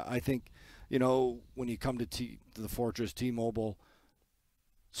 best. I think when you come to the Fortress T-Mobile,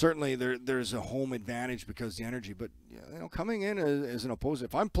 certainly there's a home advantage because of the energy. But coming in as an opposing,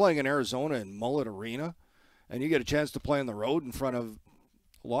 if I'm playing in Arizona in Mullet Arena, and you get a chance to play on the road in front of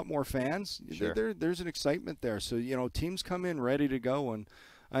a lot more fans, sure. there's an excitement there. So teams come in ready to go, and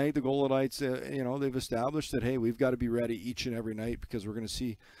I think the Golden Knights, they've established that, hey, we've got to be ready each and every night because we're going to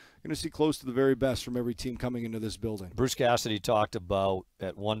see close to the very best from every team coming into this building. Bruce Cassidy talked about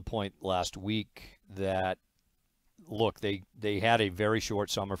at one point last week that, look, they had a very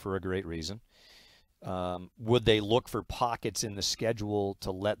short summer for a great reason. Would they look for pockets in the schedule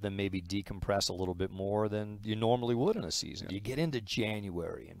to let them maybe decompress a little bit more than you normally would in a season? You get into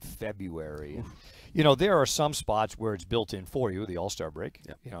January and February, and there are some spots where it's built in for you, the All-Star break,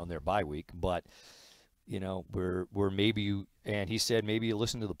 in their bye week, but where maybe you, and he said maybe you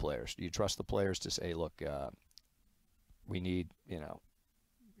listen to the players. Do you trust the players to say, look, we need,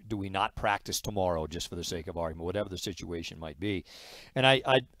 do we not practice tomorrow just for the sake of argument, whatever the situation might be? And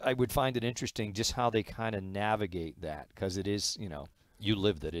I would find it interesting just how they kind of navigate that, because it is, you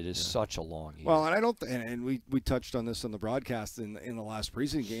lived it. It is such a long year. Well, and I don't, and we touched on this on the broadcast in the last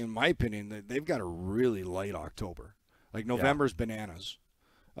preseason game. In my opinion, they've got a really light October. Like November's bananas.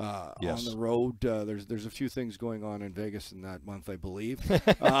 Yes. On the road, there's a few things going on in Vegas in that month, I believe.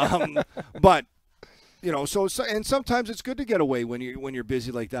 But so and sometimes it's good to get away when you're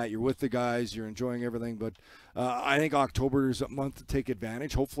busy like that. You're with the guys, you're enjoying everything. But I think October is a month to take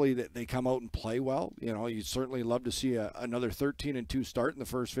advantage. Hopefully that they come out and play well. You'd certainly love to see another 13-2 start in the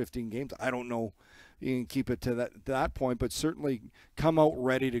first 15 games. I don't know you can keep it to that point, but certainly come out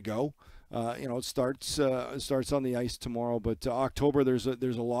ready to go. It starts on the ice tomorrow, but October there's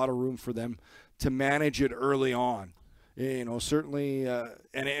a lot of room for them to manage it early on. Certainly,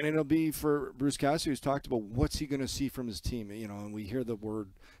 and it'll be for Bruce Cassidy, who's talked about what's he going to see from his team. And we hear the word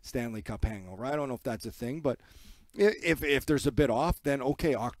Stanley Cup hangover. I don't know if that's a thing, but if there's a bit off, then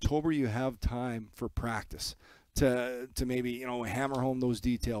okay, October you have time for practice to maybe hammer home those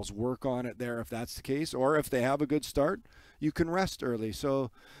details, work on it there if that's the case, or if they have a good start, you can rest early.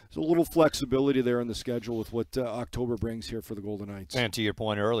 So there's a little flexibility there in the schedule with what October brings here for the Golden Knights. And to your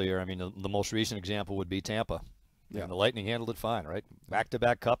point earlier, I mean, the most recent example would be Tampa. Yeah. And the Lightning handled it fine, right?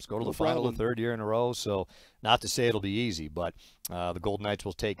 Back-to-back cups, go to the final the third year in a row. So not to say it'll be easy, but the Golden Knights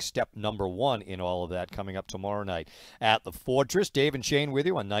will take step number one in all of that coming up tomorrow night at the Fortress. Dave and Shane with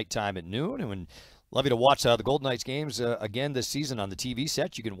you on Nighttime at noon. And love you to watch the Golden Knights games again this season on the TV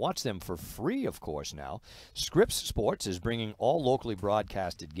set. You can watch them for free, of course, now. Scripps Sports is bringing all locally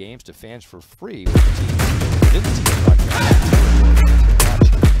broadcasted games to fans for free with the TV broadcast.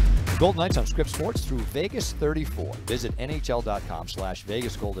 Golden Knights on Scripps Sports through Vegas 34. Visit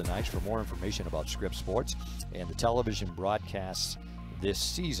NHL.com/Vegas Golden Knights for more information about Scripps Sports and the television broadcasts this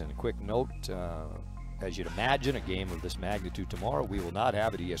season. Quick note, as you'd imagine, a game of this magnitude tomorrow, we will not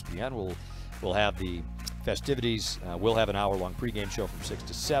have at ESPN. We'll have the festivities. We'll have an hour-long pregame show from 6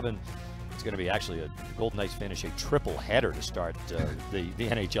 to 7. It's going to be actually a Golden Knights finish a triple header to start the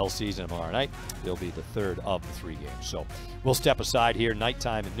NHL season tomorrow night. It'll be the third of the 3 games. So we'll step aside here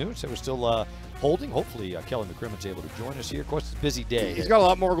nighttime at noon. So we're still holding. Hopefully Kelly McCrimmon's able to join us here. Of course, it's a busy day. He's got a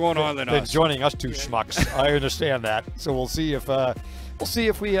lot more going on than us. Joining us two schmucks. I understand that. So we'll see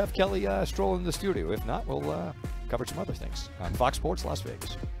if we have Kelly stroll in the studio. If not, we'll cover some other things on Fox Sports Las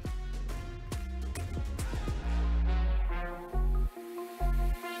Vegas.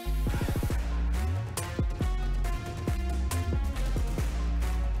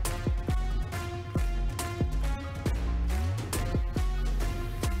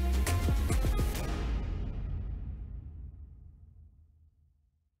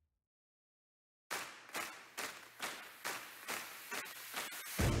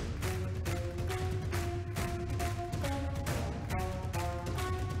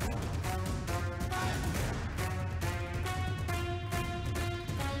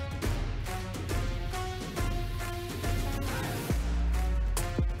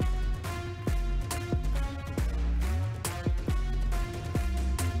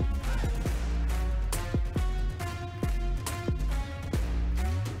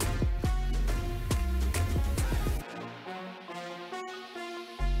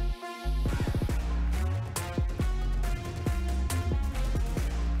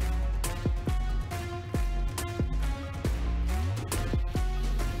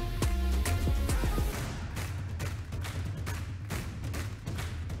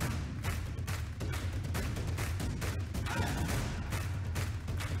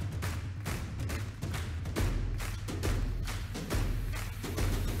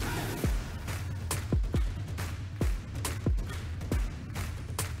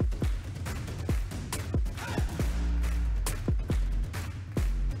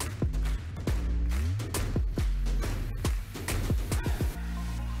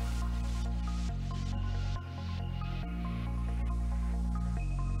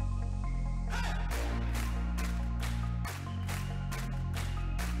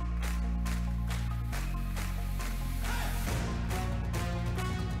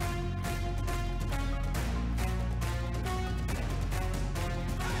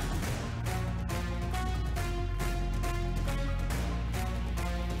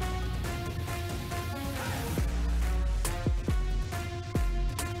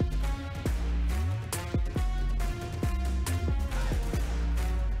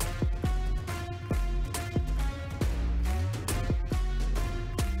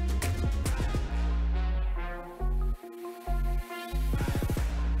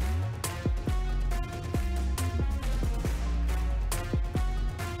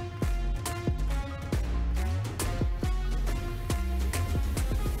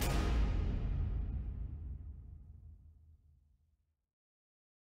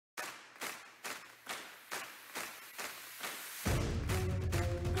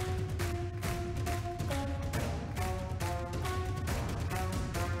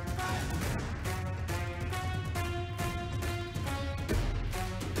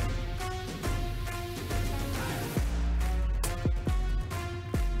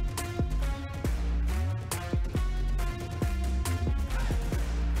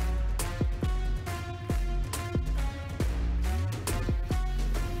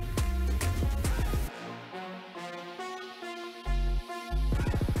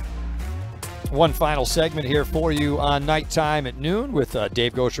 One final segment here for you on Nighttime at Noon with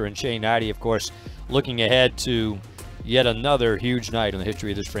Dave Goucher and Shane Hnidy, of course, looking ahead to yet another huge night in the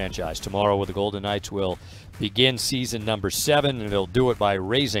history of this franchise. Tomorrow, where the Golden Knights will begin season number 7, and they'll do it by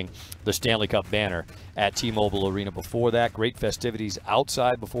raising the Stanley Cup banner at T-Mobile Arena. Before that, great festivities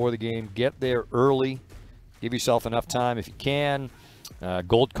outside before the game. Get there early. Give yourself enough time if you can.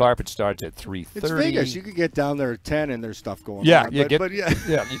 Gold carpet starts at 3:30. It's Vegas. You could get down there at 10 and there's stuff going on. Yeah.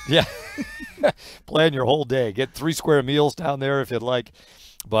 Yeah. Plan your whole day. Get 3 square meals down there if you'd like.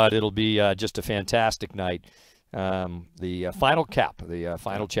 But it'll be just a fantastic night. The final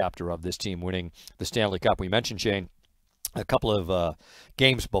chapter of this team winning the Stanley Cup. We mentioned, Shane, a couple of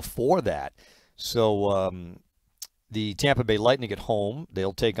games before that. So the Tampa Bay Lightning at home,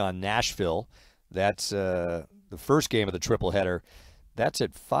 they'll take on Nashville. That's the first game of the triple-header. That's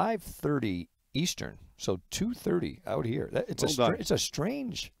at 5:30 Eastern, so 2:30 out here. It's a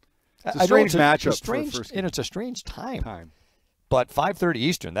strange matchup. And it's a strange time. But 5:30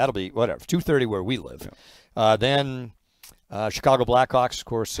 Eastern, that'll be whatever. 2:30 where we live. Yeah. Then Chicago Blackhawks, of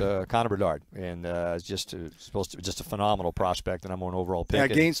course, Connor Bedard, and supposed to be just a phenomenal prospect, and I'm an overall pick. Yeah,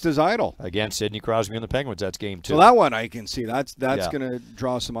 against his idol. Against Sidney Crosby and the Penguins, that's game 2. Well, that one I can see. That's going to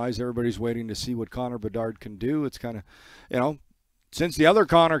draw some eyes. Everybody's waiting to see what Connor Bedard can do. It's kind of, since the other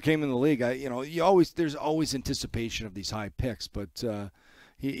Connor came in the league, there's always anticipation of these high picks, but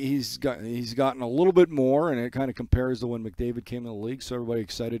he's gotten a little bit more, and it kind of compares to when McDavid came in the league. So everybody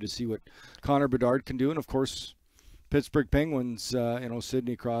excited to see what Connor Bedard can do, and of course, Pittsburgh Penguins,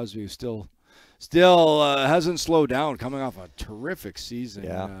 Sidney Crosby still hasn't slowed down, coming off a terrific season.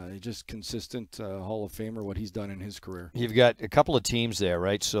 Yeah. Just consistent Hall of Famer, what he's done in his career. You've got a couple of teams there,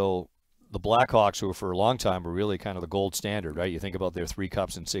 right? So the Blackhawks, who for a long time were really kind of the gold standard, right? You think about their 3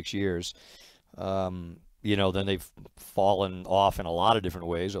 cups in 6 years. Then they've fallen off in a lot of different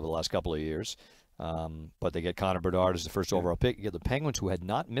ways over the last couple of years. But they get Connor Bedard as the first overall pick. You get the Penguins, who had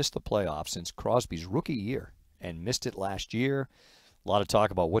not missed the playoffs since Crosby's rookie year, and missed it last year. A lot of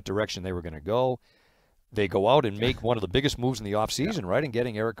talk about what direction they were going to go. They go out and make one of the biggest moves in the offseason, right, in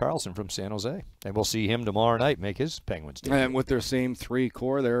getting Erik Karlsson from San Jose. And we'll see him tomorrow night make his Penguins team. And with their same 3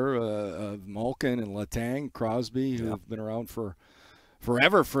 core there, Malkin and Letang, Crosby, who have been around for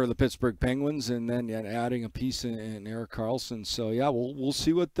forever for the Pittsburgh Penguins, and then adding a piece in Erik Karlsson. So, we'll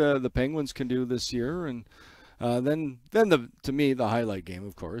see what the Penguins can do this year. And then to me, the highlight game,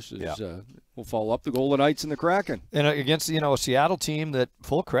 of course, is we'll follow up the Golden Knights and the Kraken. And against a Seattle team that,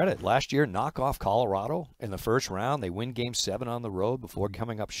 full credit, last year knock off Colorado in the first round. They win Game 7 on the road before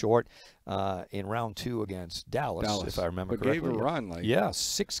coming up short in round 2 against Dallas, if I remember correctly. Gave a run.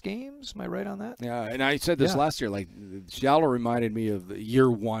 6 games. Am I right on that? Yeah, and I said this last year. Seattle reminded me of the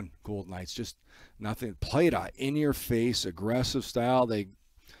year 1 Golden Knights. Just nothing. Played a in-your-face, aggressive style. They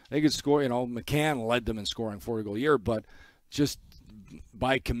could score. McCann led them in scoring 40-goal year, but just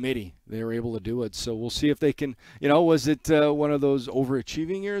by committee, they were able to do it. So we'll see if they can. Was it one of those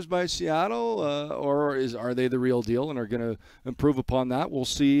overachieving years by Seattle, or are they the real deal and are going to improve upon that? We'll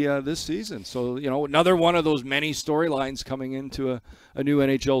see this season. So another one of those many storylines coming into a new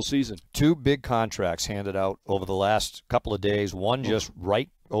NHL season. 2 big contracts handed out over the last couple of days. One just right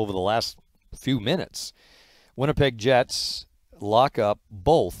over the last few minutes. Winnipeg Jets lock up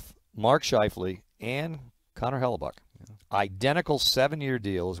both Mark Scheifele and Connor Hellebuck. Identical 7-year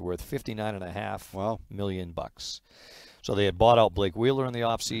deals worth $59.5 million. So they had bought out Blake Wheeler in the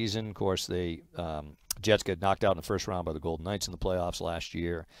offseason. Of course, the Jets got knocked out in the first round by the Golden Knights in the playoffs last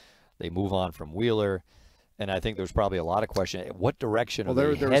year. They move on from Wheeler, and I think there's probably a lot of question. What direction are they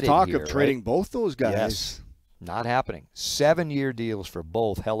headed here? There was talk of trading both those guys. Yes, not happening. 7-year deals for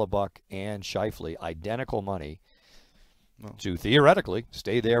both Hellebuck and Scheifele, identical money, to theoretically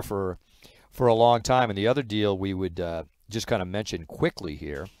stay there for a long time. And the other deal we would just kind of mention quickly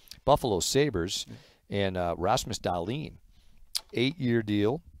here, Buffalo Sabres and Rasmus Dahlin, 8-year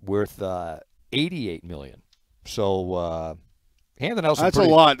deal worth $88 million. So handing out some that's a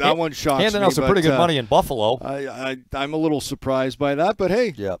lot. That one shocks me. Handing out some pretty good money in Buffalo. I'm a little surprised by that, but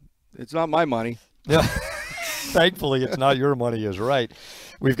hey, it's not my money. Yeah. Thankfully, it's not your money, is right.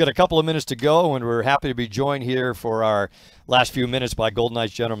 We've got a couple of minutes to go, and we're happy to be joined here for our last few minutes by Golden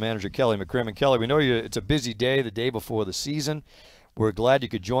Knights General Manager Kelly McCrimmon. Kelly, we know it's a busy day, the day before the season. We're glad you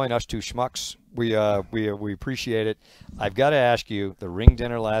could join us 2 schmucks. We appreciate it. I've got to ask you, the ring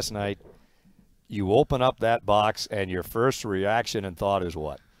dinner last night, you open up that box, and your first reaction and thought is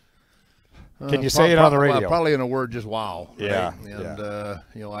what? Can you say it on the radio? Probably in a word, just wow. Yeah. Right?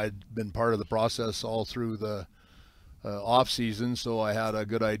 And, I'd been part of the process all through the off season, so I had a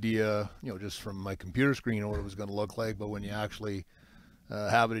good idea, just from my computer screen what it was going to look like. But when you actually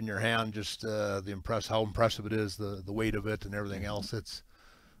have it in your hand, just how impressive it is, the weight of it and everything else. It's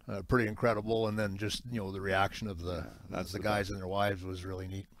pretty incredible. And then just, you know, the reaction of the guys and their wives was really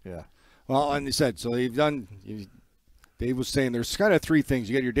neat. Yeah. Well, and you said, so Dave was saying there's kind of three things.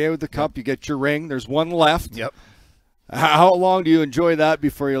 You get your day with the cup, you get your ring. There's one left. Yep. How long do you enjoy that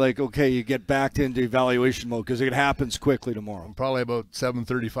before you're like, okay, you get back into evaluation mode? Because it happens quickly tomorrow. Probably about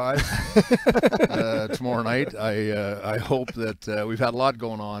 7:35 tomorrow night. I hope that we've had a lot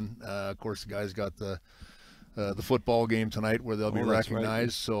going on. Of course, the guys got the football game tonight where they'll be recognized.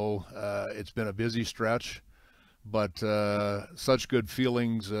 Right. So it's been a busy stretch, but such good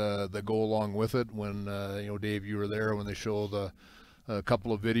feelings that go along with it. When you know, Dave, you were there when they show a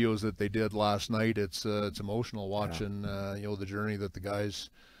couple of videos that they did last night. It's emotional watching you know, the journey that the guys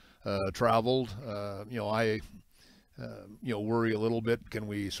traveled. You know, I you know, worry a little bit, can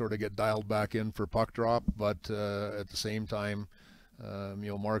we sort of get dialed back in for puck drop? But at the same time, you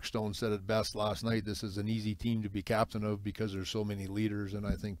know, Mark Stone said it best last night, this is an easy team to be captain of because there's so many leaders, and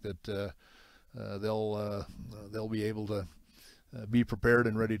I think that they'll be able to be prepared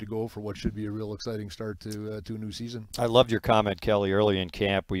and ready to go for what should be a real exciting start to a new season. I loved your comment, Kelly, early in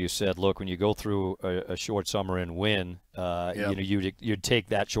camp where you said, look, when you go through a short summer and win, you know, you'd take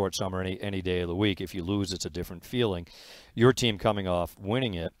that short summer any day of the week. If you lose, it's a different feeling. Your team coming off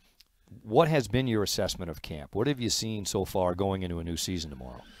winning it, what has been your assessment of camp? What have you seen so far going into a new season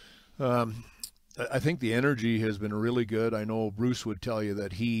tomorrow? I think the energy has been really good. I know Bruce would tell you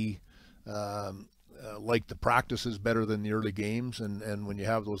that he like the practices better than the early games, and when you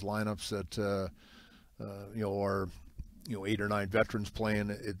have those lineups that you know, are, you know, 8 or 9 veterans playing,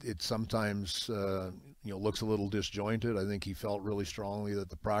 it sometimes you know, looks a little disjointed. I think he felt really strongly that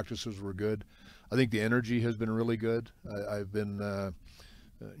the practices were good. I think the energy has been really good. I've been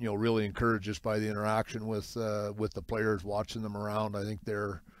you know, really encouraged just by the interaction with the players, watching them around. I think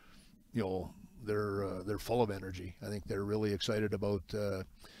they're, you know, they're full of energy. I think they're really excited about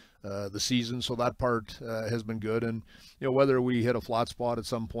the season, so that part has been good. And you know, whether we hit a flat spot at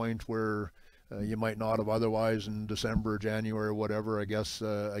some point where you might not have otherwise in December, January, or whatever, I guess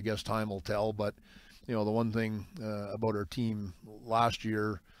time will tell. But you know, the one thing about our team last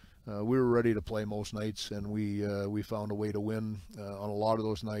year, we were ready to play most nights, and we found a way to win on a lot of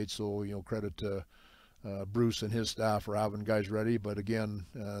those nights. So you know, credit to Bruce and his staff for having guys ready. But again,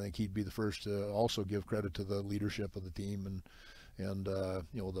 I think he'd be the first to also give credit to the leadership of the team and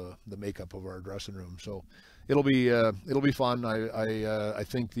you know, the makeup of our dressing room. So it'll be fun. I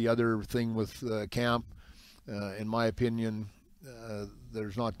think the other thing with camp, in my opinion,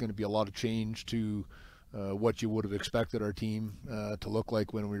 there's not going to be a lot of change to what you would have expected our team to look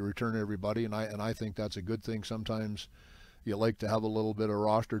like when we return everybody, and I think that's a good thing. Sometimes you like to have a little bit of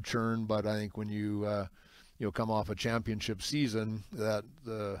roster churn, but I think when you you know, come off a championship season, that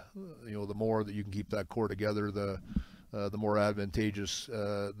you know, the more that you can keep that core together, the more advantageous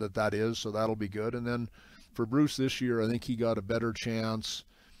that is. So that'll be good. And then for Bruce this year, I think he got a better chance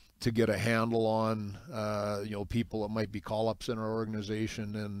to get a handle on you know, people that might be call-ups in our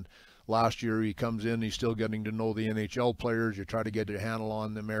organization. And last year he comes in, he's still getting to know the NHL players. You try to get a handle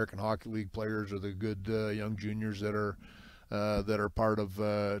on the American Hockey League players or the good young juniors that are part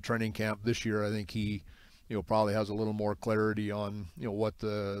of training camp. This year, I think he, you know, probably has a little more clarity on, you know, what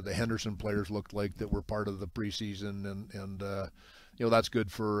the Henderson players looked like that were part of the preseason, and you know, that's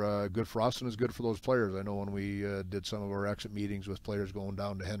good for us, and it's good for those players. I know when we did some of our exit meetings with players going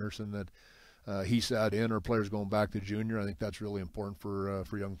down to Henderson that he sat in, or players going back to junior. I think that's really important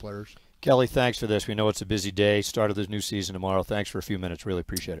for young players. Kelly, thanks for this. We know it's a busy day. Start of this new season tomorrow. Thanks for a few minutes. Really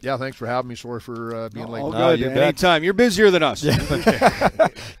appreciate it. Yeah, thanks for having me. Sorry for being late. All good. Anytime. You're busier than us. Yeah.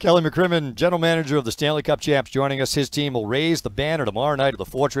 Kelly McCrimmon, general manager of the Stanley Cup champs, joining us. His team will raise the banner tomorrow night at the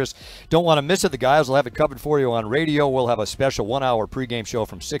Fortress. Don't want to miss it. The guys will have it covered for you on radio. We'll have a special 1-hour pregame show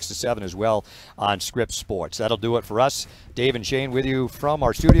from 6 to 7 as well on Scripps Sports. That'll do it for us. Dave and Shane with you from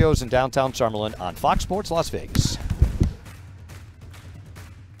our studios in downtown Summerlin on Fox Sports Las Vegas.